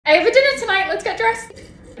I have a dinner tonight, let's get dressed.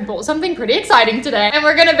 I bought something pretty exciting today and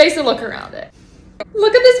we're gonna base a look around it.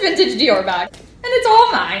 Look at this vintage Dior bag. And it's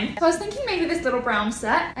all mine. So I was thinking maybe this little brown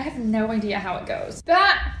set. I have no idea how it goes.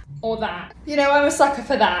 That or that. You know, I'm a sucker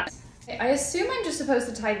for that. Okay, I assume I'm just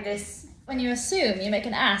supposed to tie this. When you assume, you make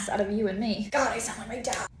an ass out of you and me. God, I sound like my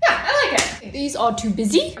dad. Yeah, I like it. These are too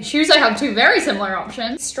busy. Shoes, I have two very similar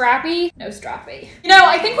options. Strappy, no strappy. You know,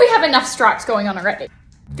 I think we have enough straps going on already.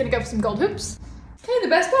 Gonna go for some gold hoops. Okay, the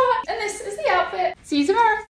best part. And this is the outfit. See you tomorrow.